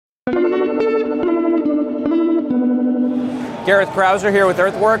Gareth Krauser here with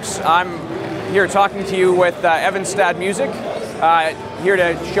Earthworks. I'm here talking to you with Evenstad Music, here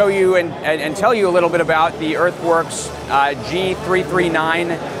to show you and tell you a little bit about the Earthworks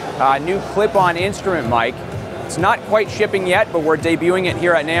G339 new clip-on instrument mic. It's not quite shipping yet, but we're debuting it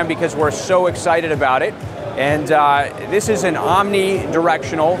here at Namm because we're so excited about it. And this is an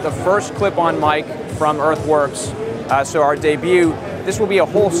omni-directional, the first clip-on mic from Earthworks. So our debut. This will be a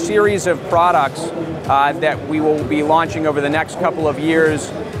whole series of products that we will be launching over the next couple of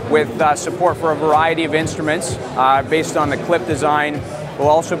years with support for a variety of instruments based on the clip design. We'll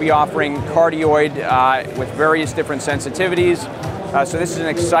also be offering cardioid with various different sensitivities. So this is an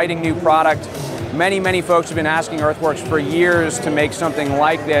exciting new product. Many folks have been asking Earthworks for years to make something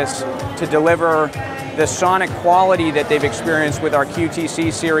like this to deliver the sonic quality that they've experienced with our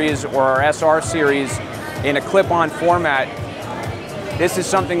QTC series or our SR series in a clip-on format. This is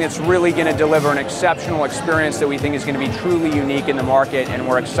something that's really going to deliver an exceptional experience that we think is going to be truly unique in the market, and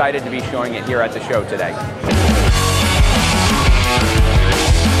we're excited to be showing it here at the show today.